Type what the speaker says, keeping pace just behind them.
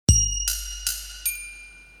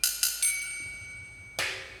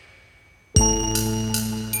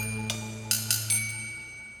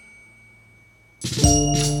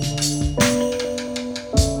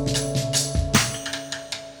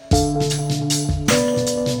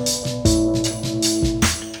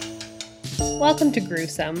Welcome to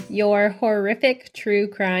Gruesome, your horrific true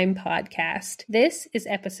crime podcast. This is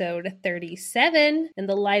episode 37. In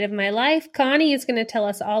the light of my life, Connie is going to tell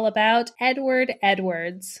us all about Edward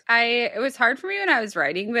Edwards. It was hard for me when I was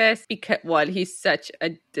writing this because, one, he's such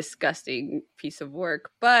a disgusting piece of work,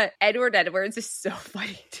 but Edward Edwards is so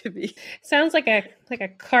funny to me. Sounds like a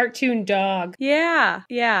cartoon dog. Yeah,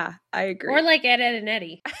 I agree. Or like Ed, Ed, and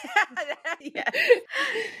Eddie. Yeah.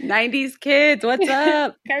 90s kids, what's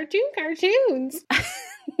up? Cartoons.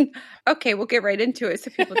 Okay, we'll get right into it so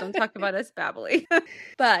people don't talk about us babbling.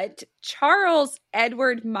 But Charles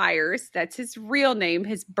Edward Myers, that's his real name.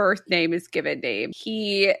 His birth name is given name.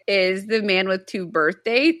 He is the man with two birth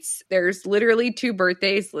dates. There's literally two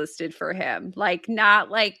birthdays listed for him. Like, not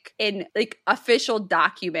like in like official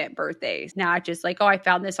document birthdays. Not just like, oh, I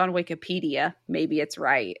found this on Wikipedia. Maybe it's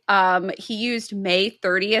right. He used May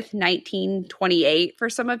 30th, 1928 for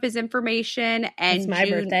some of his information. And it's my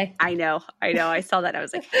birthday. I know. I saw that. I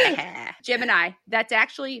was like, Gemini. That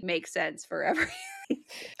actually makes sense for everything.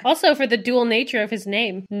 Also for the dual nature of his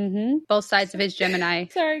name. Mm-hmm. Both sides of his Gemini.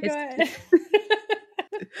 Sorry, go ahead.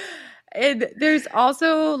 And there's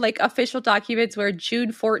also like official documents where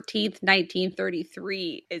June 14th,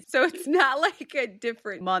 1933 is. So it's not like a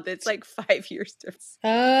different month. It's like 5 years difference.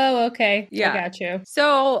 Oh, okay. Yeah. I got you.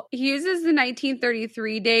 So he uses the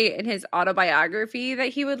 1933 date in his autobiography that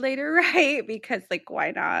he would later write because like,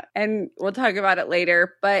 why not? And we'll talk about it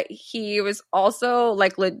later. But he was also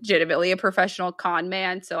like legitimately a professional con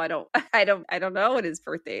man. So I don't know what his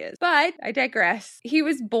birthday is, but I digress. He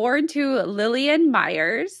was born to Lillian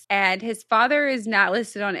Myers, and his father is not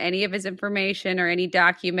listed on any of his information or any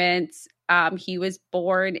documents. He was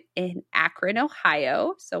born in Akron,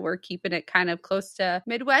 Ohio. So we're keeping it kind of close to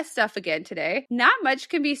Midwest stuff again today. Not much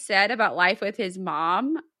can be said about life with his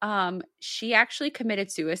mom. She actually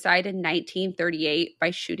committed suicide in 1938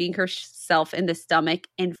 by shooting herself in the stomach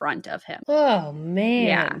in front of him. Oh, man.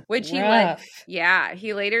 Yeah. Which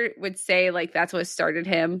he later would say like that's what started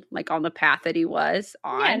him like on the path that he was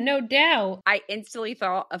on. Yeah, no doubt. I instantly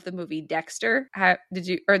thought of the movie Dexter. Or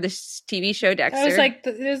the TV show Dexter? I was like,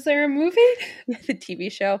 is there a movie? The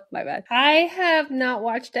TV show? My bad. I have not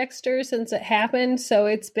watched Dexter since it happened, so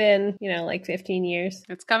it's been, like 15 years.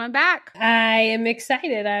 It's coming back. I am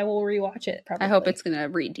excited. I will rewatch it, probably. I hope it's going to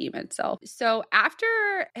redeem itself. So after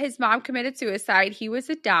his mom committed suicide, he was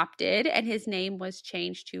adopted, and his name was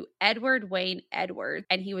changed to Edward Wayne Edwards,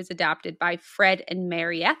 and he was adopted by Fred and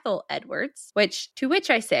Mary Ethel Edwards, to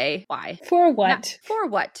which I say, why? For what? For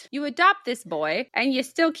what? You adopt this boy, and you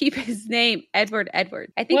still keep his name Edward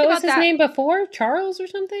Edward. I think what about was his name before? Charles or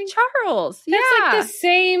something? Charles. That's like the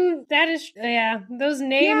same. That is, those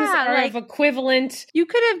names are like, of equivalent. You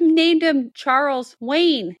could have named him Charles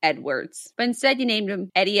Wayne Edwards, but instead you named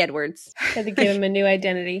him Eddie Edwards. Had to give him a new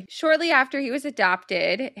identity. Shortly after he was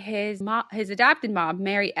adopted, his adopted mom,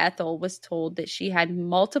 Mary Ethel, was told that she had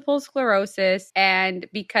multiple sclerosis, and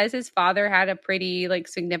because his father had a pretty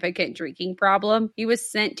significant drinking problem, he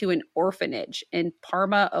was sent to an orphanage in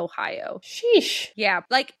Parma, Ohio. Sheesh. Yeah,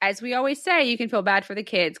 as we always say, you can feel bad for the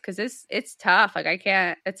kids because it's tough. I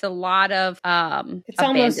can't. It's a lot of it's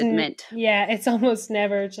abandonment. It's almost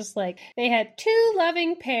never just they had two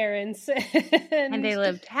loving parents and they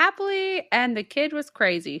lived happily, and the kid was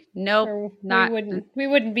crazy. Nope, we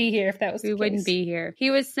wouldn't be here if that was the case. We wouldn't be here.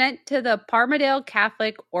 He was sent to the Parmadale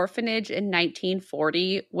Catholic Orphanage in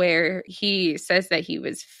 1940, where he says that he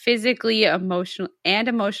was physically,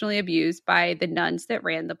 emotionally abused by the nuns that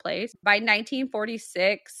ran the place. By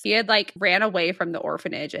 1946, he had ran away from the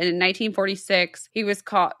orphanage, and in 1946, he was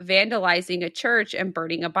caught vandalizing a church and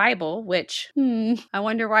burning a Bible, which I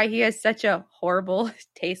wonder why he has such a horrible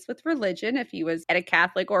taste with religion if he was at a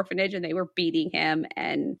Catholic orphanage and they were beating him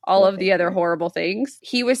and all of the other horrible things.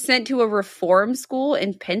 He was sent to a reform school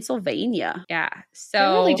in Pennsylvania. Yeah. So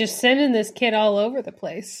they're really just sending this kid all over the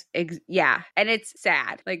place. Yeah. And it's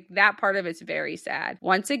sad. That part of it's very sad.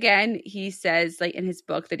 Once again, he says in his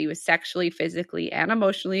book that he was sexually, physically, and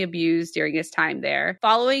emotionally abused during his time there.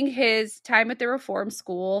 Following his time at the reform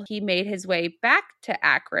school, he made his way back to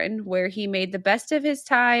Akron, where he made the best of his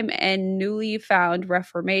time and newly found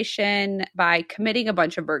reformation by committing a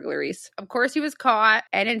bunch of burglaries. Of course, he was caught,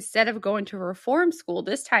 and instead of going to reform school,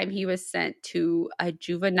 this time he was sent to a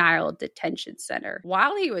juvenile detention center.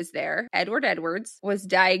 While he was there, Edward Edwards was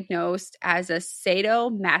diagnosed as a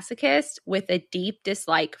sadomasochist with a deep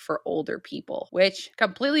dislike for older people, which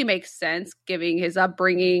completely makes sense given his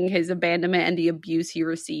upbringing, his abandonment, and the abuse he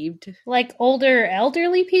received. Older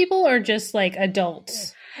elderly people or just adults?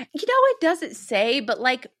 It doesn't say, but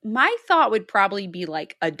like my thought would probably be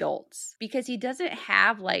like adults because he doesn't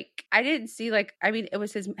have like, I didn't see like, I mean, it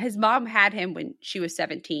was his mom had him when she was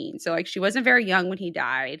 17. So like she wasn't very young when he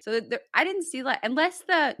died. So I didn't see like, unless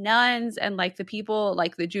the nuns and like the people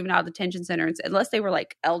like the juvenile detention centers, unless they were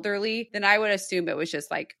like elderly, then I would assume it was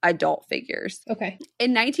just like adult figures. Okay.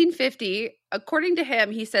 In 1950, according to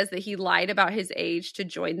him, he says that he lied about his age to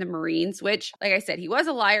join the Marines, which, like I said, he was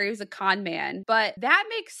a liar. He was a con man. But that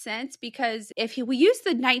makes sense because if we use the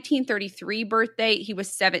 1933 birth date, he was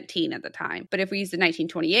 17 at the time. But if we use the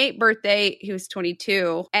 1928 birth date, he was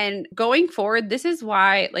 22. And going forward, this is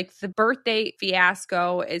why, like, the birth date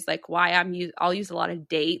fiasco is like why I'll use a lot of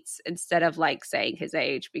dates instead of like saying his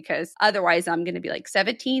age, because otherwise I'm going to be like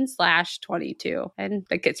 17/22, and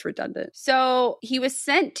that gets redundant. So he was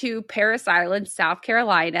sent to Parris Island, South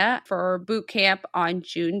Carolina for boot camp on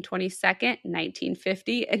June 22nd,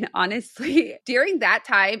 1950. And honestly, during that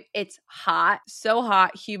time, it's hot, so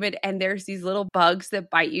hot, humid, and there's these little bugs that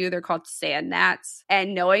bite you. They're called sand gnats.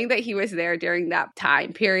 And knowing that he was there during that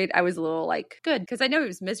time period, I was a little like, good, because I know he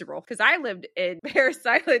was miserable because I lived in Parris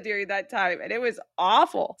Island during that time and it was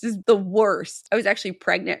awful. This is the worst. I was actually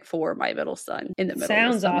pregnant for my middle son in the middle of the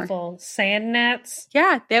Sounds summer. awful. Sand gnats?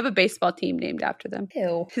 Yeah, they have a baseball team named after them.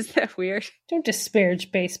 Ew. Is that weird? Don't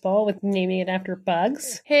disparage baseball with naming it after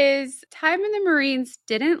bugs. His time in the Marines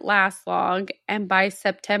didn't last long, and by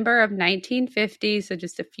September of 1950, so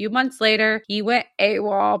just a few months later, he went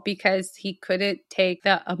AWOL because he couldn't take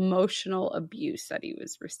the emotional abuse that he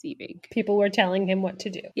was receiving. People were telling him what to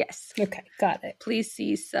do. Yes. Okay, got it. Please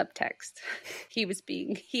see subtext.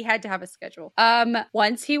 He had to have a schedule.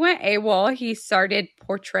 Once he went AWOL, he started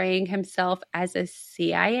portraying himself as a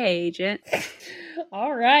CIA agent.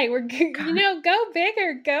 All right, go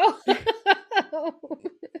bigger, go.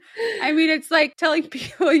 I mean, it's like telling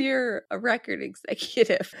people you're a record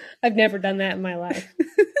executive. I've never done that in my life.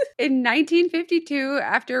 In 1952,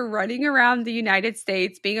 after running around the United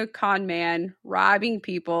States, being a con man, robbing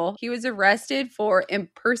people, he was arrested for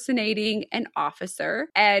impersonating an officer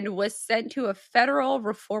and was sent to a federal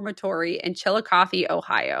reformatory in Chillicothe,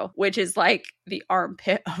 Ohio, which is like the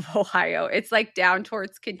armpit of Ohio. It's like down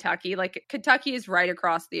towards Kentucky. Like Kentucky is right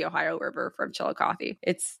across the Ohio River from Chillicothe.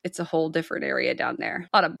 It's a whole different area down there.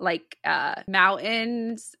 A lot of like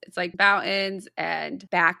mountains. It's like mountains and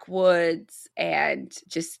backwoods and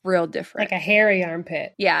just real different. Like a hairy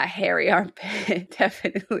armpit. Yeah, a hairy armpit,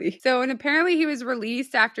 definitely. So, and apparently he was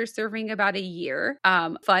released after serving about a year.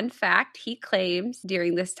 Fun fact, he claims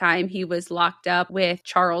during this time he was locked up with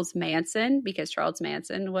Charles Manson because Charles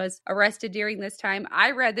Manson was arrested during this time.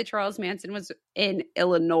 I read that Charles Manson was in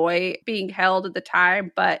Illinois being held at the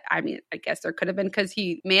time, but I mean, I guess there could have been because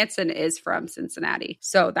Manson is from Cincinnati.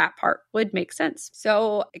 So that part would make sense.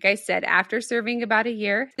 So, like I said, after serving about a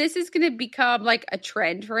year, this is going to become like a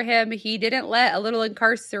trend for him. He didn't let a little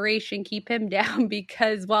incarceration keep him down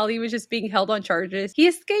because while he was just being held on charges, he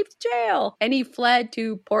escaped jail and he fled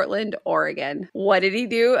to Portland, Oregon. What did he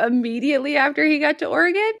do immediately after he got to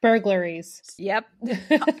Oregon? Burglaries. Yep.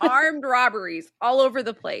 Armed robberies all over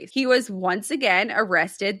the place. He was once again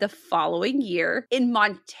arrested the following year in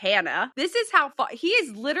Montana. This is how far he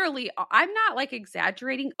is literally, I'm not like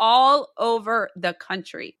exaggerating, all over the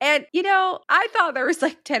country. And, I thought there was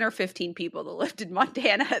like 10 or 15 people that lived in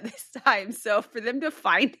Montana at this time. So for them to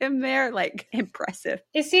find him there, like, impressive.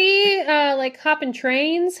 Is he like hopping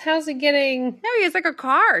trains? How's it getting? No, he has like a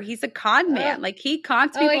car. He's a con man. Like he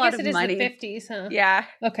cons people out of money. I guess it is the 50s, huh? Yeah.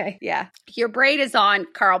 Okay. Yeah. Your brain is on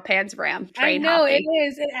Carl Panzram. Train I know hopping. it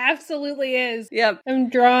is. It absolutely is. Yep. I'm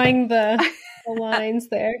drawing the lines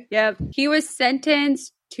there. Yep. He was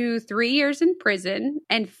sentenced to 3 years in prison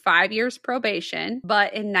and 5 years probation.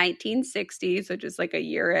 But in 1960, so just like a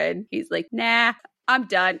year in, he's like, nah, I'm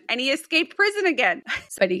done. And he escaped prison again.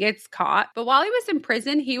 But he gets caught. But while he was in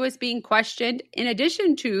prison, he was being questioned, in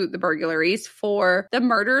addition to the burglaries, for the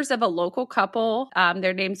murders of a local couple.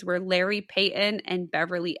 Their names were Larry Payton and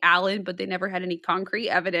Beverly Allen, but they never had any concrete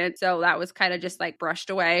evidence. So that was kind of just like brushed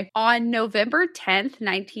away. On November 10th,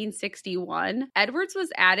 1961, Edwards was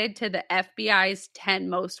added to the FBI's 10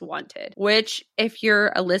 Most Wanted, which if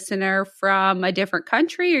you're a listener from a different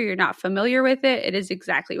country or you're not familiar with it, it is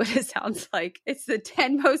exactly what it sounds like. It's the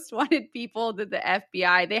 10 most wanted people that the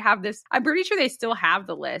FBI, they have this, I'm pretty sure they still have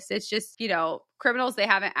the list. It's just, criminals they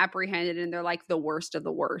haven't apprehended, and they're like the worst of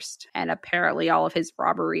the worst. And apparently all of his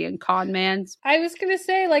robbery and con mans. I was going to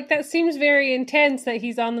say, like, that seems very intense that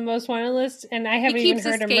he's on the most wanted list, and I haven't even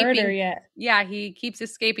heard a murder yet. Yeah, he keeps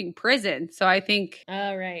escaping prison. So I think...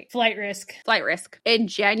 All right. Flight risk. In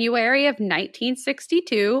January of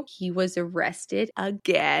 1962, he was arrested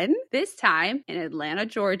again, this time in Atlanta,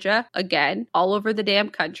 Georgia, again, all over the damn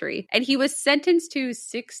country. And he was sentenced to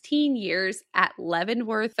 16 years at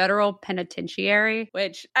Leavenworth Federal Penitentiary,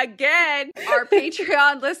 which, again, our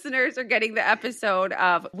Patreon listeners are getting the episode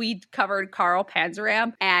of, we covered Carl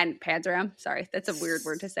Panzram. Sorry, that's a weird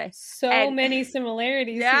word to say. So many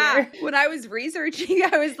similarities here. When I was researching,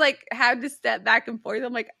 I was like, had to step back and forth.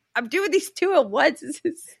 I'm like, I'm doing these two at once.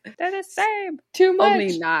 They're the same. Too much.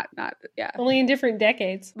 Only not, yeah. Only in different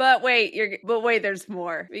decades. But wait, there's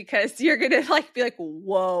more, because you're gonna like be like,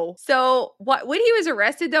 whoa. So when he was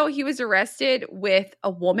arrested, though, he was arrested with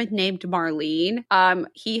a woman named Marlene.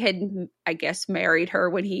 He had, I guess, married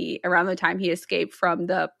her around the time he escaped from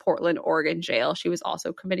the Portland, Oregon jail. She was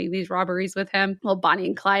also committing these robberies with him. Well, Bonnie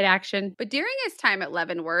and Clyde action. But during his time at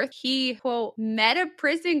Leavenworth, he, quote, met a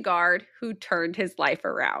prison guard who turned his life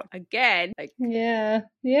around. Again, like,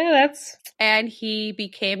 and he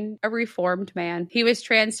became a reformed man. He was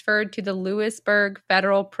transferred to the Lewisburg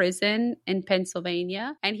Federal Prison in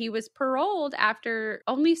Pennsylvania, and he was paroled after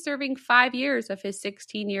only serving 5 years of his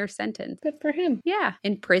 16-year sentence. Good for him. Yeah.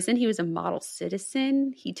 In prison, he was a model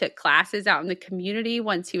citizen. He took classes out in the community.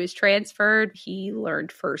 Once he was transferred, he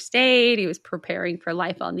learned first aid. He was preparing for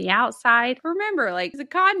life on the outside. Remember, like, he's a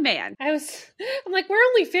con man. I'm like, we're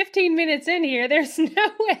only 15 minutes in here. There's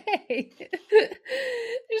no way.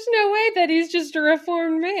 There's no way that he's just a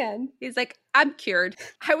reformed man. He's like, I'm cured.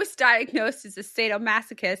 I was diagnosed as a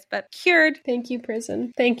sadomasochist, but cured. Thank you,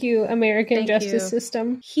 prison. Thank you, American justice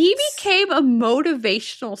system. He became a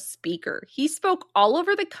motivational speaker. He spoke all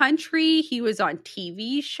over the country. He was on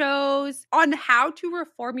TV shows on how to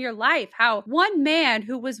reform your life. How one man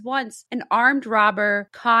who was once an armed robber,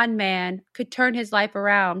 con man, could turn his life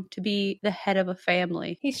around to be the head of a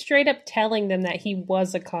family. He's straight up telling them that he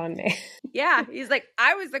was a con man. Yeah, he's like,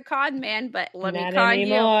 I was a con man, but let me Not con anymore.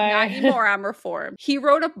 you. Not anymore. I'm reformed. He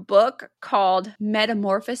wrote a book called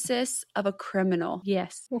Metamorphosis of a Criminal.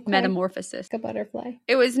 Yes, okay. Metamorphosis. Like a butterfly.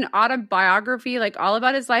 It was an autobiography, like all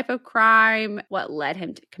about his life of crime, what led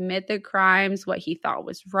him to commit the crimes, what he thought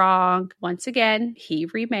was wrong. Once again, he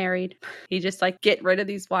remarried. He just like get rid of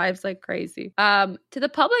these wives like crazy. To the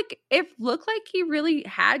public, it looked like he really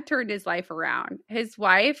had turned his life around. His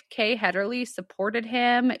wife, Kay Hetterly, supported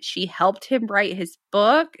him. She helped him write his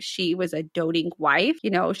book. She was a doting wife. You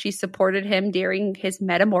know, she supported him during his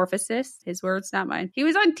metamorphosis. His words, not mine. He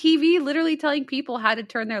was on TV literally telling people how to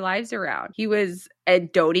turn their lives around. He was a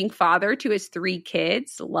doting father to his 3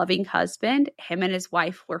 kids, loving husband. Him and his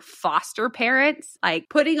wife were foster parents, like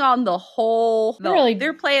putting on the whole,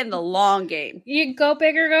 they're playing the long game. You go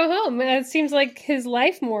big or go home. It seems like his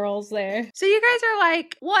life morals there. So you guys are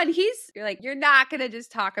like, you're not going to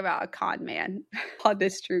just talk about a con man on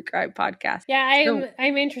this true crime podcast. Yeah,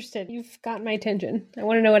 I'm interested. You've got my attention. I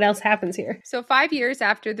want to know what else happens here. So 5 years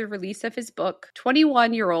after the release of his book,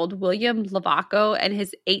 21-year-old William Lavaco and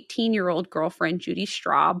his 18-year-old girlfriend, Judy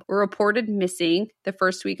Straub, were reported missing the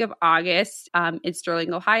first week of August in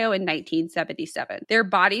Sterling, Ohio in 1977. Their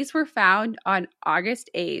bodies were found on August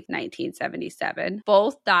 8th, 1977.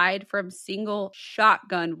 Both died from single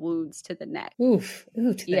shotgun wounds to the neck. Oof.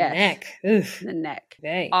 Ooh, to the neck. Oof. The neck.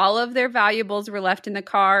 Dang. All of their valuables were left in the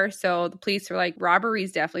car, so the police were like, robbery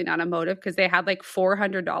is definitely not a motive, because they had like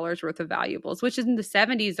 $400 worth of valuables, which in the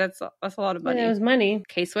 70s, that's a lot of money. Yeah, it was money.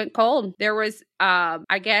 Case went cold. There was,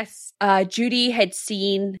 I guess, Judy had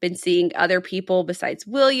been seeing other people besides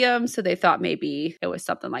William, so they thought maybe it was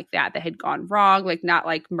something like that had gone wrong, like not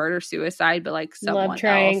like murder-suicide, but like someone love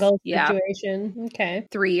triangle else. Situation. Yeah. Okay.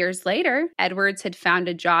 3 years later, Edwards had found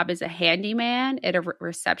a job as a handyman at a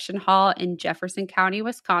reception hall in Jefferson County,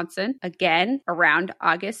 Wisconsin, again around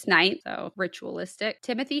August 9th, so ritualistic.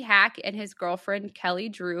 Timothy Hack and his girlfriend Kelly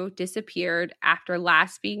Drew disappeared after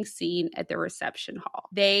last being seen at the reception hall.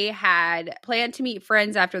 They had planned to meet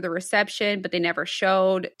friends after the reception, but they never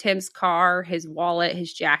showed. Tim's car, his wallet,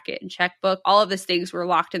 his jacket, and checkbook, all of these things were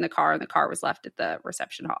locked in the car, and the car was left at the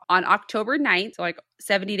reception hall. On October 9th, so like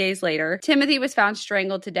 70 days later, Timothy was found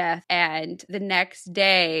strangled to death, and the next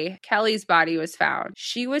day, Kelly's body was found.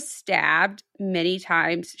 She was stabbed many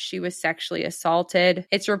times. She was sexually assaulted.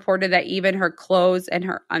 It's reported that even her clothes and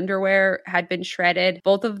her underwear had been shredded.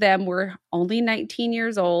 Both of them were only 19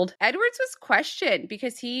 years old. Edwards was questioned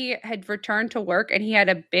because he had returned to work and he had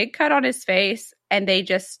a big cut on his face and they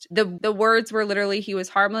just, the words were literally, he was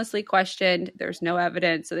harmlessly questioned. There's no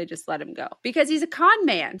evidence. So they just let him go because he's a con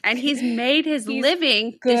man and he's made his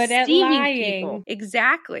living good deceiving at lying. people.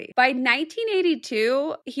 Exactly. By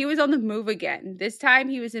 1982, he was on the move again. This time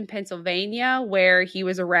he was in Pennsylvania where he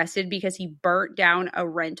was arrested because he burnt down a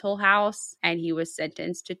rental house and he was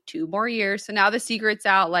sentenced to 2 more years. So now the secret's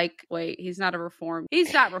out, like, wait, he's not reformed.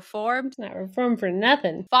 He's not reformed. Not reformed for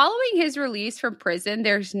nothing. Following his release from prison,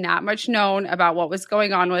 there's not much known about what was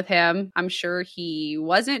going on with him. I'm sure he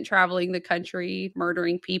wasn't traveling the country,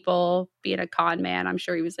 murdering people, being a con man. I'm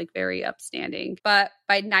sure he was like very upstanding. But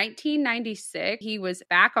by 1996, he was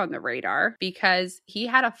back on the radar because he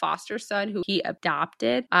had a foster son who he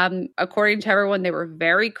adopted. According to everyone, they were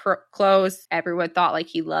very close. Everyone thought like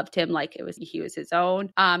he loved him, like he was his own.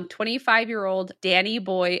 25-year-old Danny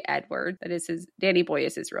Boy Edward, Danny Boy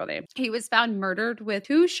is his real name. He was found murdered with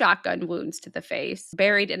 2 shotgun wounds to the face,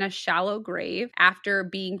 buried in a shallow grave after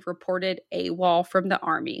being reported AWOL from the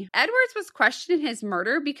army. Edwards was questioned in his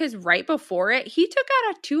murder because right before it, he took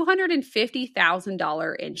out a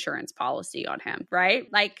 $250,000 insurance policy on him, right?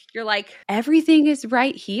 Like, you're like, everything is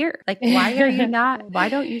right here. Like, why are you not? Why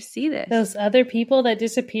don't you see this? Those other people that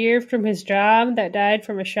disappeared from his job, that died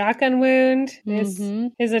from a shotgun wound,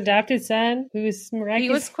 his adopted son, who's miraculous. He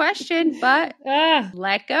was questioned, but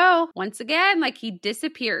let go. Once again, like, he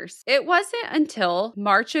disappears. It wasn't until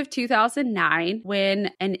March of 2009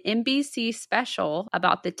 when an NBC special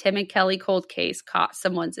about the Tim and Kelly cold case caught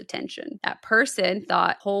someone's attention. That person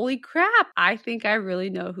thought, holy crap, I think I really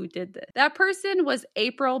know who did this. That person was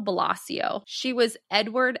April Blasio. She was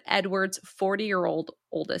Edward Edwards' 40-year-old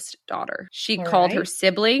oldest daughter. She called her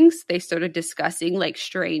siblings. They started discussing like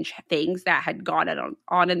strange things that had gone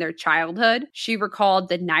on in their childhood. She recalled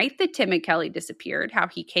the night that Tim and Kelly disappeared, how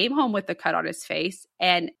he came home with a cut on his face,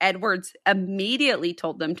 and Edwards immediately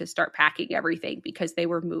told them to start packing everything because they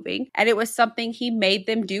were moving. And it was something he made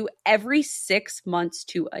them do every 6 months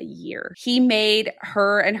to a year. He made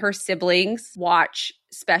her and her siblings watch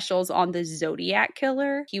specials on the Zodiac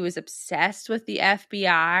killer. He was obsessed with the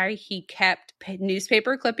FBI. He kept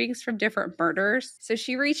newspaper clippings from different murders. So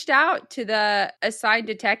she reached out to the assigned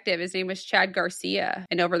detective. His name was Chad Garcia.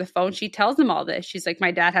 And over the phone, she tells him all this. She's like,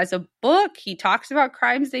 my dad has a book. He talks about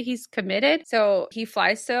crimes that he's committed. So he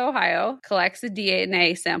flies to Ohio, collects a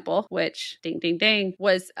DNA sample, which, ding, ding, ding,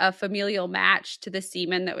 was a familial match to the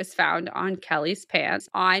semen that was found on Kelly's pants.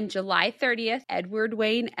 On July 30th, Edward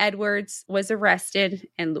Wayne Edwards was arrested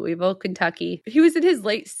in Louisville, Kentucky. He was in his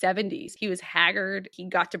late 70s. He was haggard. He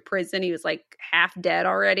got to prison. He was like half dead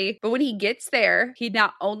already. But when he gets there, he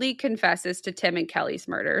not only confesses to Tim and Kelly's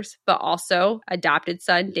murders, but also adopted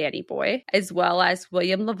son Danny Boy, as well as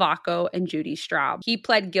William Lavaco and Judy Straub. He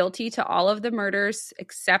pled guilty to all of the murders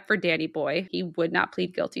except for Danny Boy. He would not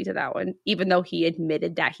plead guilty to that one, even though he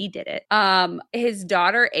admitted that he did it. His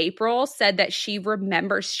daughter April said that she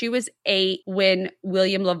remembers she was 8 when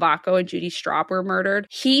William Lavaco and Judy Straub were murdered.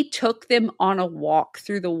 He took them on a walk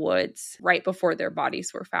through the woods right before their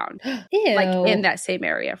bodies were found. Ew. Like in that same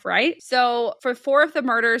area, right? So for 4 of the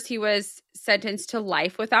murders, he was sentenced to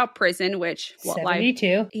life without prison, which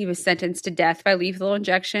 72. He was sentenced to death by lethal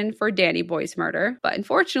injection for Danny Boy's murder. But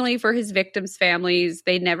unfortunately for his victims' families,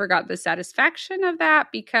 they never got the satisfaction of that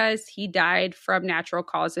because he died from natural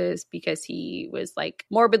causes because he was like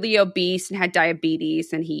morbidly obese and had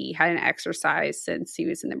diabetes and he hadn't exercised since he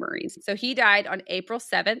was in the Marines. So he died on April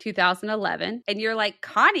 7th, 2011. And you're like,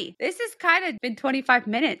 Connie, this has kind of been 25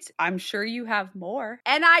 minutes. I'm sure you have more.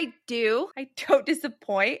 And I do. I don't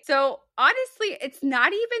disappoint. So honestly, it's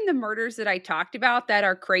not even the murders that I talked about that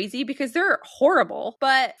are crazy because they're horrible.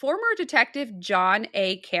 But former detective John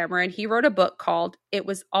A. Cameron, he wrote a book called It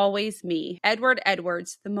Was Always Me. Edward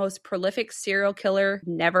Edwards, the most prolific serial killer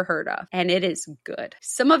never heard of. And it is good.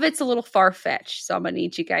 Some of it's a little far-fetched, so I'm going to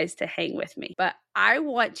need you guys to hang with me. But I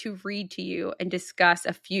want to read to you and discuss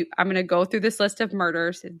a few. I'm going to go through this list of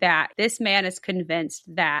murders that this man is convinced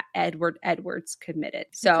that Edward Edwards committed.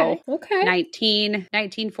 So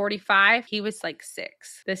 1945, he was like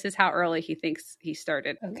 6. This is how early he thinks he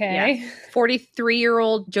started. Okay. Yeah.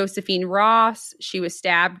 43-year-old Josephine Ross. She was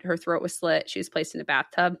stabbed. Her throat was slit. She was placed in a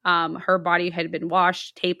bathtub. Her body had been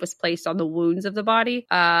washed. Tape was placed on the wounds of the body.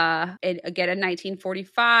 And again, in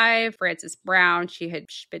 1945, Frances Brown, she had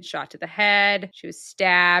been shot to the head. She was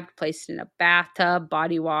stabbed, placed in a bathtub,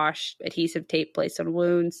 body wash, adhesive tape placed on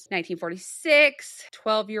wounds. 1946,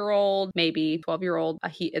 12-year-old, maybe 12-year-old.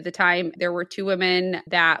 At the time, there were two women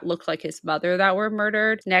that looked like his mother that were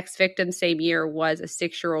murdered. Next victim same year was a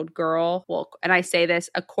 6-year-old girl. Well, and I say this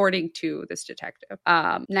according to this detective.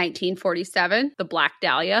 1947, the Black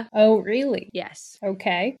Dahlia. Oh, really? Yes.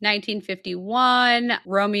 Okay. 1951,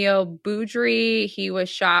 Romeo Boudry. He was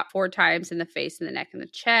shot 4 times in the face, in the neck, and the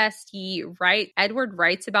chest. Edward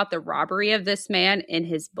writes about the robbery of this man in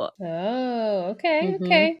his book. Oh, okay.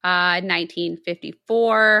 Okay.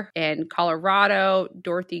 1954 in Colorado,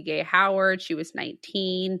 Dorothy Gay Howard. She was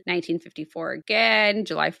 19. 1954 again,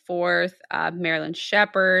 July 4th, Marilyn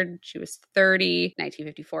Shepard. She was 30.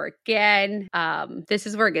 1954 again. This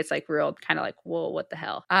is where it gets like real kind of like, whoa, what the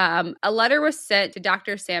hell? A letter was sent to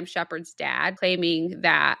Dr. Sam Shepard's dad claiming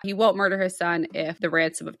that he won't murder his son if the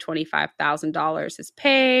ransom of $25,000 is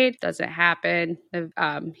paid. Doesn't happen.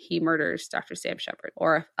 He murders Dr. Sam Shepard,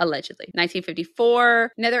 or allegedly.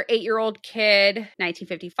 1954, another 8-year-old kid.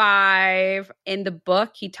 1955. In the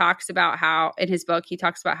book, he talks about how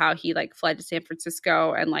he like fled to San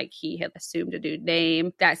Francisco and like he had assumed a new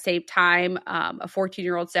name. That same time, a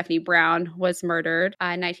 14-year-old Stephanie Brown was murdered.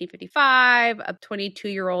 1955, a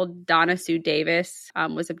 22-year-old Donna Sue Davis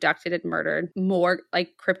was abducted and murdered. More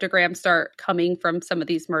like cryptograms start coming from some of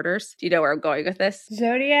these murders. Do you know where I'm going with this?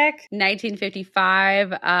 Zodiac.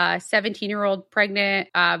 1955, 17-year-old pregnant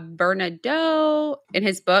Berna Doe. In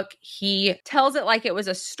his book, he tells it like it was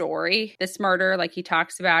a story, this murder, like he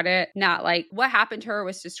talks about it. Not like what happened to her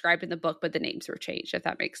was described in the book, but the names were changed, if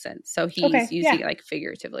that makes sense. So he's using it like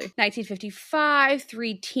figuratively. 1955,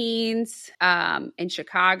 3 teens in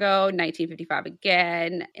Chicago. 1955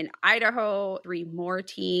 again. In Idaho, 3 more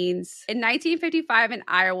teens. In 1955 in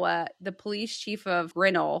Iowa, the police chief of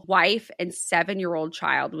Grinnell, wife and 7-year-old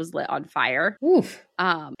child was lit on fire. Oof.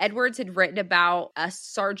 Edwards had written about a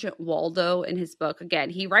Sergeant Waldo in his book. Again,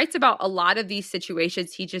 he writes about a lot of these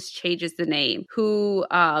situations. He just changes the name, who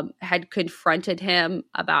had confronted him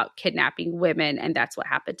about kidnapping women, and that's what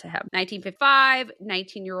happened to him. 1955,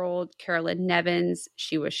 19-year-old Carolyn Nevins.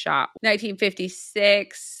 She was shot.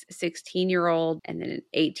 1956, 16-year-old, and then an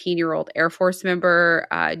 18-year-old Air Force member,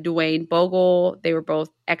 Dwayne Bogle. They were both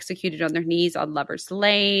executed on their knees on Lover's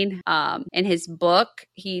Lane. In his book,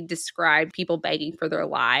 he described people begging for their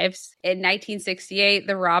lives. In 1968,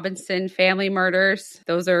 the Robinson family murders.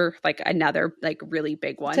 Those are like another like really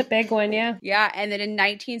big one. It's a big one, yeah. Yeah, and then in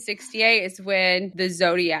 1968 is when the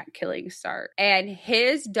Zodiac killings start. And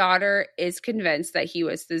his daughter is convinced that he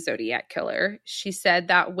was the Zodiac killer. She said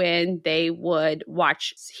that when they would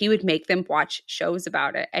watch, he would make them watch shows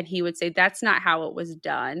about it. And he would say, that's not how it was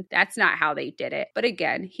done. That's not how they did it. But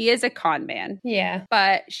again, he is a con man. Yeah.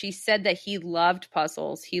 But she said that he loved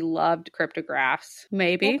puzzles. He loved cryptographs.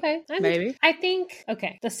 Maybe. Okay. Maybe. I think,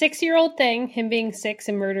 okay, the 6-year-old thing, him being 6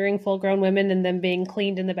 and murdering full-grown women and then being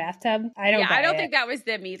cleaned in the bathtub, I don't think that was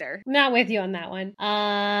them either. I'm not with you on that one.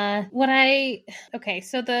 Okay,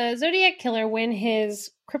 so the Zodiac killer, when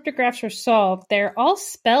his cryptographs were solved, they're all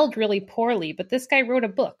spelled really poorly, but this guy wrote a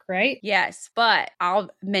book, right? Yes, but I'll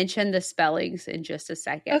mention the spellings in just a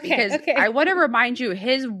second. Okay. I want to remind you,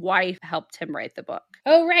 his wife helped him write the book.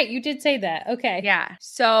 Oh, right. You did say that. Okay. Yeah.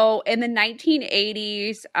 So in the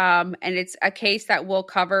 1980s, and it's a case that we'll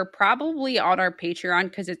cover probably on our Patreon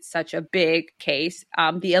because it's such a big case,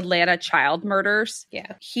 the Atlanta child murders.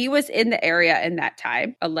 Yeah. He was in the area in that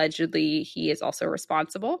time. Allegedly, he is also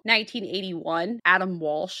responsible. 1981, Adam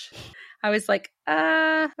Walsh. I was like,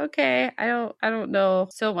 okay. I don't know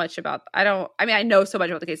so much about, I know so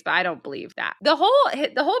much about the case, but I don't believe that. The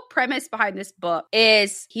whole premise behind this book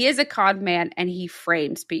is he is a con man and he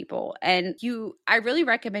frames people. And I really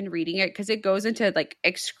recommend reading it because it goes into like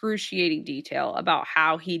excruciating detail about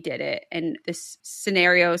how he did it. And this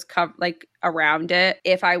scenarios around it.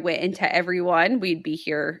 If I went into every one, we'd be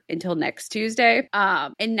here until next Tuesday.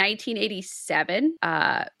 In 1987,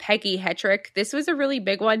 Peggy Hetrick, this was a really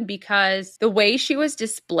big one because the way she was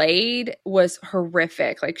displayed was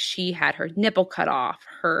horrific. Like she had her nipple cut off,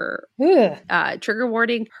 her trigger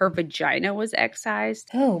warning, her vagina was excised.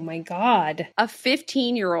 Oh my God. A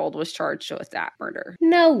 15-year-old was charged with that murder.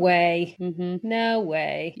 No way. Mm-hmm. No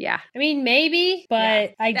way. Yeah. I mean, maybe, but yeah.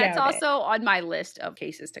 I doubt That's also on my list of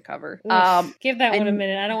cases to cover. Give that one a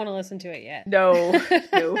minute. I don't want to listen to it yet. No.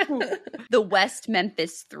 The West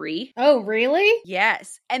Memphis 3. Oh, really?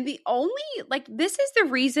 Yes. And the only, this is the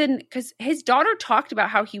reason, because because his daughter talked about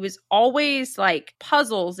how he was always like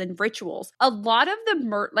puzzles and rituals. A lot of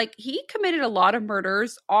the like he committed a lot of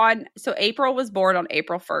murders on, so April was born on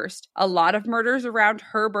April 1st. A lot of murders around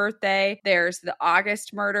her birthday. There's the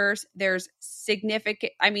August murders. There's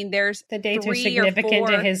significant, I mean, there's the dates are significant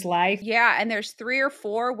to his life. Yeah, and there's 3 or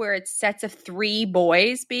 4 where it's sets of 3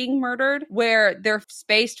 boys being murdered, where they're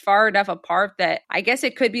spaced far enough apart that I guess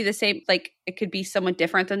it could be the same, like it could be someone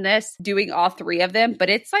different than this doing all 3 of them, but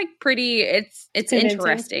it's like pretty, it's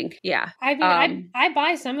interesting. Yeah. I mean, I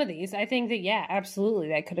buy some of these. I think that, yeah, absolutely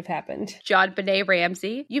that could have happened. JonBenet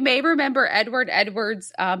Ramsey. You may remember Edward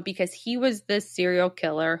Edwards because he was the serial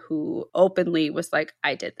killer who openly was like,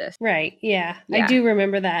 I did this. Right. Yeah. I do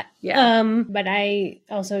remember that. Yeah. But I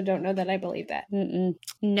also don't know that I believe that.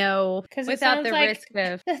 No. Because without the like, risk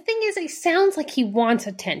of... The thing is, it sounds like he wants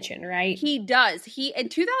attention, right? He does. In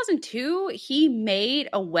 2002, he made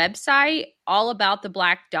a website all about the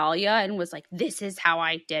Black Dahlia and was like, this is how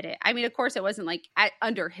I did it. I mean, of course, it wasn't like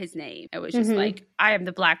under his name. It was just like, I am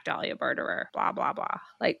the Black Dahlia murderer, blah, blah, blah.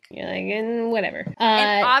 Like, and whatever.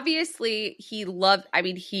 And obviously he loved, I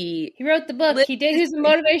mean, he wrote the book. He did. He's a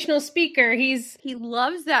motivational speaker. He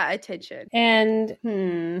loves that attention.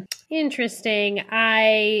 And interesting.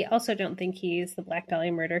 I also don't think he's the Black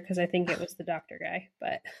Dahlia murderer because I think it was the doctor guy,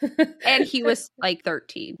 but. And he was like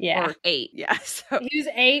 13 or 8. Yeah. So he was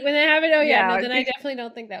 8 when that happened. Oh yeah. No, then I definitely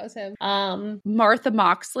don't think that was him. Martha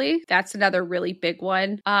Moxley. That's another really big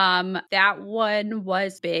one. That one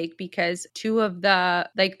was big because 2 of the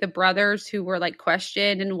brothers who were like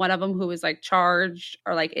questioned and one of them who was like charged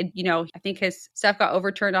or like, I think his stuff got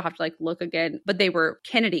overturned. I'll have to like look again, but they were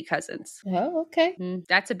Kennedy cousins. Oh, okay.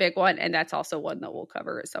 That's a big one. And that's also one that we'll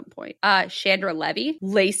cover at some point. Chandra Levy,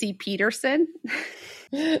 Lacey Peterson.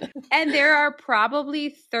 And there are probably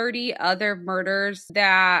 30 other murders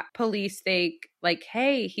that police think like,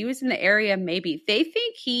 hey, he was in the area. Maybe they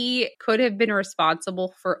think he could have been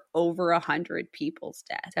responsible for over 100 people's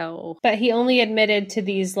death. So, but he only admitted to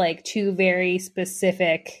these like 2 very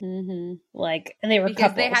specific, like, and they were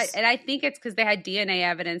because couples. and I think it's because they had DNA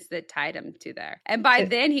evidence that tied him to there. And by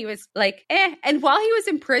then he was like, And while he was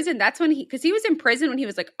in prison, that's when because he was in prison when he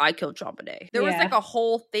was like, I killed JonBenet. There was like a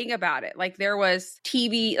whole thing about it. Like there was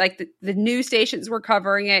TV, like the news stations were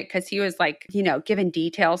covering it because he was like, giving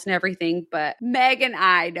details and everything. But Meg and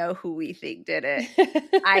I know who we think did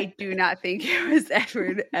it. I do not think it was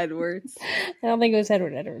Edward Edwards. I don't think it was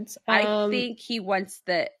Edward Edwards. I think he wants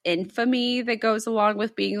the infamy that goes along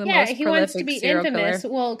with being the most prolific he wants to be infamous.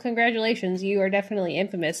 Killer. Well, congratulations. You are definitely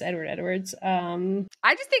infamous, Edward Edwards.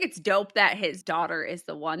 I just think it's dope that his daughter is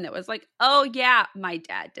the one that was like, oh yeah, my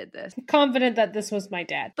dad did this. Confident that this was my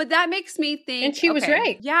dad. But that makes me think. And she was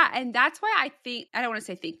right. Yeah. And that's why I don't want to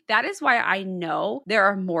say think. That is why I know there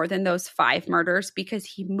are more than those 5 murders because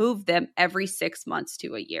he moved them every 6 months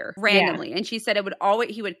to a year randomly. Yeah. And she said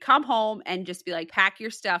he would come home and just be like, pack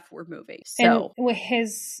your stuff, we're moving. So and with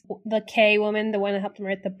the Kay woman, the one that helped him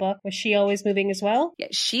write the book, was she always moving as well? Yeah,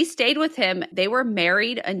 she stayed with him. They were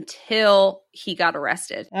married until he got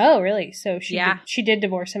arrested. Oh, really? So she did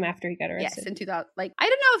divorce him after he got arrested. Yes, in 2000. Like, I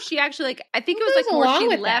don't know if she actually I think it was like more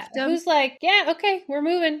she left him. Who's like, yeah, okay, we're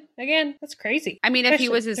moving again. That's crazy. I mean, especially if he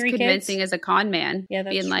was as convincing as a con man,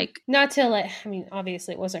 being like, not to I mean,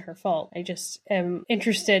 obviously it wasn't her fault. I just am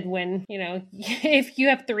interested when if you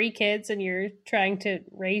have 3 kids and you're trying to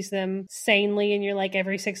raise them sanely, and you're like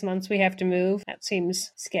every 6 months we have to move. That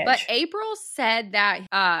seems sketch. But April said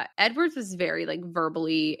that Edwards was very like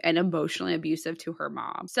verbally and emotionally abusive to her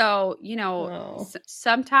mom. So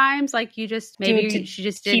sometimes like you just she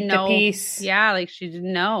just didn't know. The peace. Yeah, like she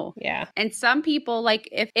didn't know. Yeah. And some people like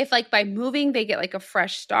if like by moving they get like a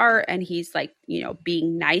fresh start and he's like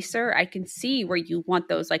being nicer. I can see where you want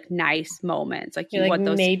those like nice moments. Like you want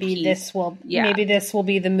those. Maybe this will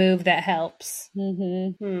be the move that helps.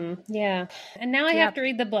 Yeah. And now I have to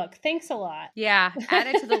read the book. Thanks a lot. Yeah, add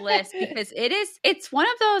it to the list because it's one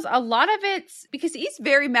of those. A lot of it's because he's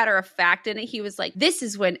very matter of fact in it. He was like, this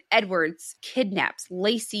is when Edwards kidnaps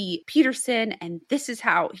Lacey Peterson, and this is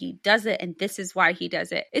how he does it, and this is why he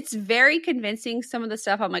does it. It's very convincing. Some of the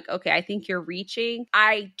stuff I'm like, okay, I think you're reaching.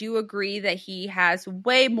 I do agree that he has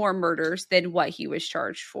way more murders than what he was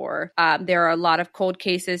charged for. There are a lot of cold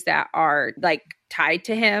cases that are like tied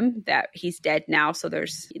to him that he's dead now. So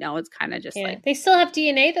there's, it's kind of just like. They still have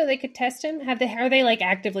DNA though. They could test him. Are they like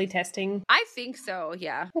actively testing? I think so.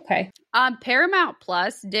 Yeah. Okay. Paramount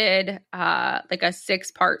Plus did like a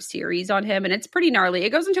 6-part series on him, and it's pretty gnarly.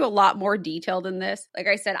 It goes into a lot more detail than this. Like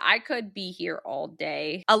I said, I could be here all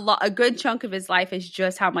day. A good chunk of his life is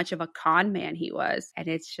just how much of a con man he was, and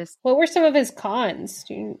it's just. What were some of his cons?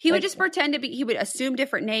 He would just pretend to be. He would assume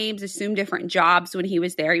different names, assume different jobs when he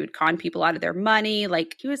was there. He would con people out of their money.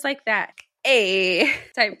 Like he was like that.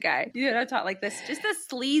 Type guy. I'm talking like this, just a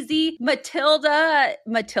sleazy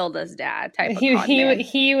Matilda's dad type of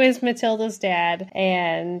he was Matilda's dad,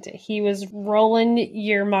 and he was rolling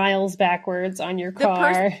your miles backwards on your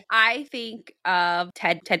car. I think of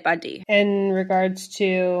Ted Bundy in regards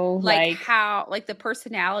to like how the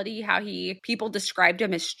personality, how people described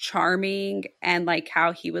him as charming, and like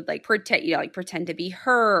how he would like pretend to be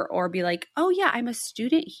her, or be like, oh yeah, I'm a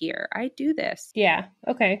student here, I do this. Yeah,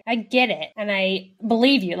 okay, I get it. And I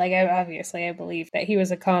believe you. Like, I believe that he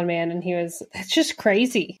was a con man, and that's just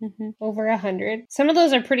crazy. Mm-hmm. Over 100. Some of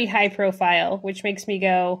those are pretty high profile, which makes me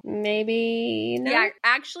go, maybe not. Yeah,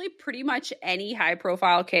 actually, pretty much any high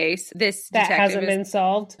profile case, that hasn't been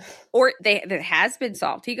solved. Or that has been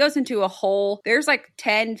solved. He goes into there's like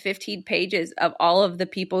 10, 15 pages of all of the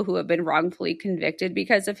people who have been wrongfully convicted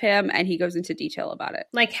because of him, and he goes into detail about it.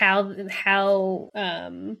 Like how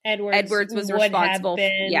Edwards was responsible.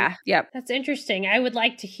 Yeah, yep. That's interesting. I would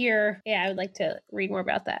like to read more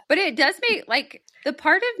about that. But it does make like the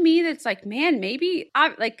part of me that's like, man, maybe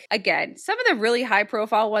again, some of the really high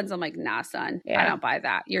profile ones, I'm like, nah, son, I don't buy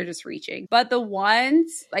that. You're just reaching. But the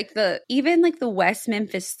ones like even the West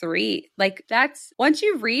Memphis 3, like that's once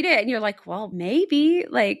you read it and you're like, well, maybe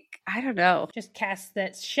like, I don't know. Just cast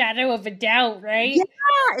that shadow of a doubt, right?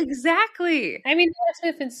 Yeah, exactly. I mean,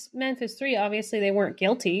 Memphis 3, obviously they weren't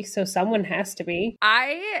guilty, so someone has to be.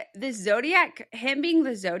 The Zodiac, him being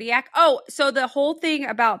the Zodiac. Oh, so the whole thing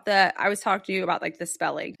about I was talking to you about like the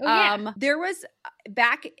spelling. Oh, yeah. There was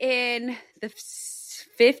back in the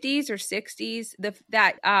 50s or 60s,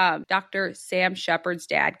 that Dr. Sam Shepard's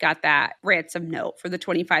dad got that ransom note for the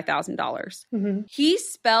 $25,000. Mm-hmm. He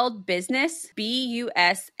spelled business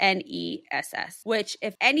BUSNESS, which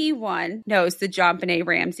if anyone knows the JonBenet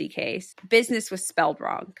Ramsey case, business was spelled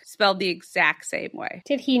wrong, spelled the exact same way.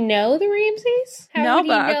 Did he know the Ramseys? How would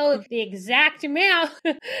he know the exact amount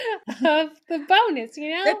of the bonus,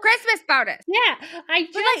 The Christmas bonus. Yeah.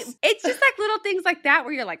 It's just like little things like that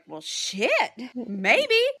where you're like, well, shit, maybe.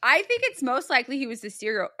 I think it's most likely he was the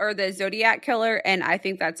serial or the Zodiac killer, and I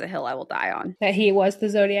think that's a hill I will die on. That he was the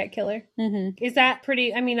Zodiac killer? Mm-hmm. Is that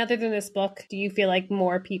pretty, I mean, other than this book, do you feel like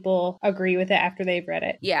more people agree with it after they've read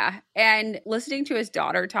it? Yeah, and listening to his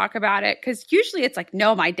daughter talk about it, because usually it's like,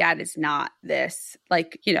 no, my dad is not this.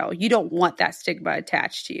 Like, you don't want that stigma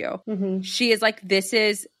attached to you. Mm-hmm. She is like, this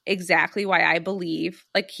is exactly why I believe.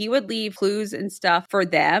 Like, he would leave clues and stuff for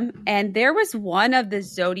them. And there was one of the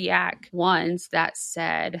Zodiac ones that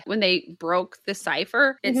said, when they broke the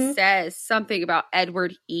cipher, it says something about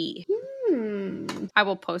Edward E. I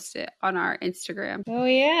will post it on our Instagram. Oh,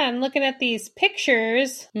 yeah. I'm looking at these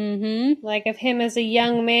pictures, like of him as a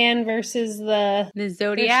young man versus the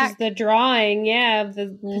Zodiac. Versus the drawing, of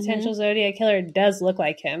the potential Zodiac killer. It does look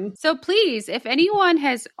like him. So please, if anyone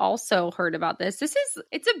has also heard about this,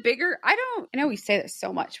 it's a bigger, I know we say this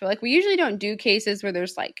so much, but like we usually don't do cases where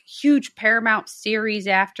there's like huge Paramount series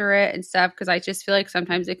after it and stuff, because I just feel like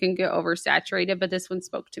sometimes it can get oversaturated, but this one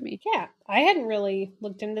spoke to me. Yeah, I hadn't really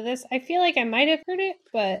looked into this. I feel like I might have heard it,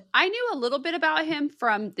 but I knew a little bit about him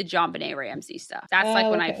from the JonBenet Ramsey stuff. That's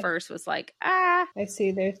when I first was like, I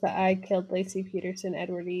see. There's the I Killed Lacey Peterson,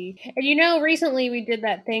 Edward E. And recently we did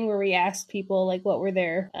that thing where we asked people like what were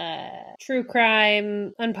their true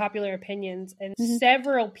crime unpopular opinions, and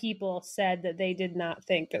several people said that they did not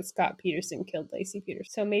think that Scott Peterson killed Lacey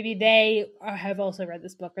Peterson. So maybe they have also read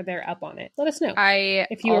this book or they're up on it. Let us know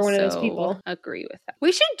if you were one of those people. Agree with that.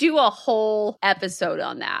 We should do a whole episode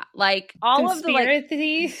on that. Like all of the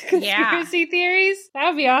conspiracy theories. That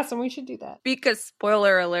would be awesome. We should do that. Because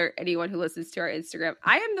spoiler alert, anyone who listens to our Instagram,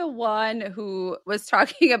 I am the one who was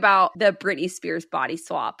talking about the Britney Spears body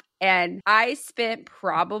swap. And I spent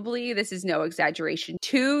probably, this is no exaggeration,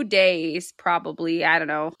 2 days, probably, I don't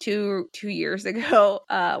know, two years ago.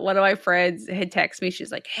 One of my friends had texted me.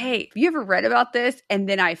 She's like, hey, have you ever read about this? And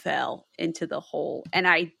then I fell into the hole. And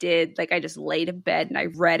I did, like, I just laid in bed and I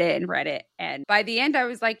read it. And by the end, I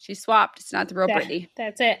was like, she swapped. It's not the real Britney.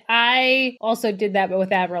 That's it. I also did that, but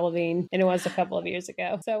with Avril Lavigne. And it was a couple of years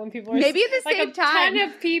ago. So when people were maybe at the same time, a ton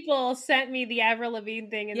of people sent me the Avril Lavigne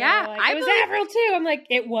thing. And they were like, it was Avril too. I'm like,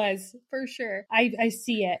 it was. does, for sure. I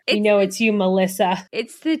see it. We know it's you, Melissa.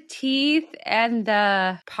 It's the teeth and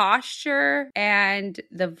the posture and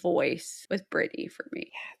the voice with Britney for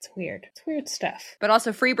me. Yeah, it's weird. It's weird stuff. But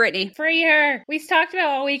also free Britney. Free her. We talked about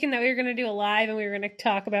all weekend that we were going to do a live and we were going to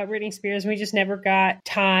talk about Britney Spears. And we just never got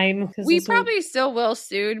time. We probably still will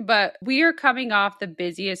soon, but we are coming off the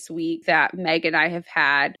busiest week that Meg and I have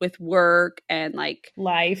had with work and like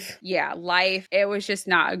life. Yeah, life. It was just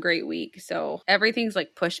not a great week. So everything's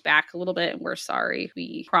like pushed back a little bit and we're sorry.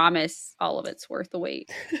 We promise all of it's worth the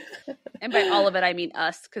wait. And by all of it, I mean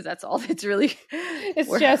us, because that's all that's really...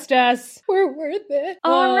 It's just us. We're worth it.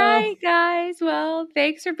 All right, guys. Well,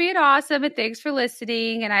 thanks for being awesome and thanks for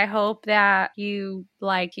listening. And I hope that you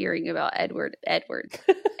like hearing about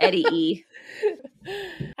Eddie E.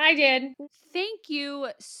 I did. Thank you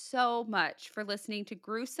so much for listening to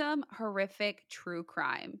Gruesome, Horrific True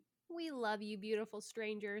Crime. We love you, beautiful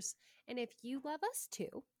strangers. And if you love us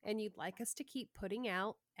too, and you'd like us to keep putting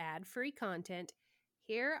out ad-free content,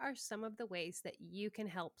 here are some of the ways that you can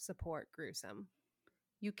help support Gruesome.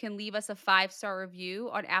 You can leave us a 5-star review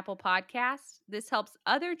on Apple Podcasts. This helps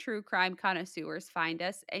other true crime connoisseurs find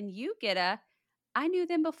us, and you get a I knew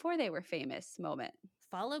them before they were famous moment.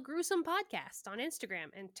 Follow Gruesome Podcast on Instagram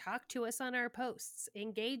and talk to us on our posts.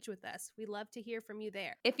 Engage with us. We love to hear from you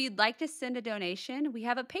there. If you'd like to send a donation, we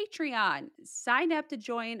have a Patreon. Sign up to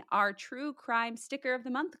join our True Crime Sticker of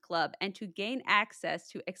the Month Club and to gain access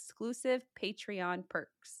to exclusive Patreon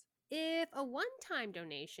perks. If a one-time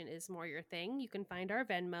donation is more your thing, you can find our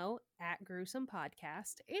Venmo at Gruesome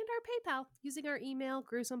Podcast and our PayPal using our email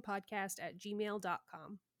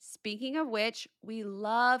gruesomepodcast@gmail.com. Speaking of which, we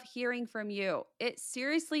love hearing from you. It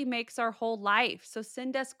seriously makes our whole life. So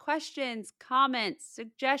send us questions, comments,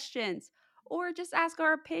 suggestions, or just ask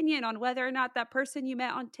our opinion on whether or not that person you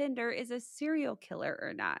met on Tinder is a serial killer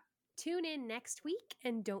or not. Tune in next week,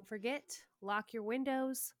 and don't forget, lock your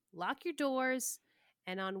windows, lock your doors,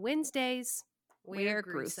 and on Wednesdays, we're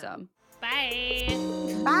gruesome. Bye.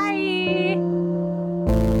 Bye.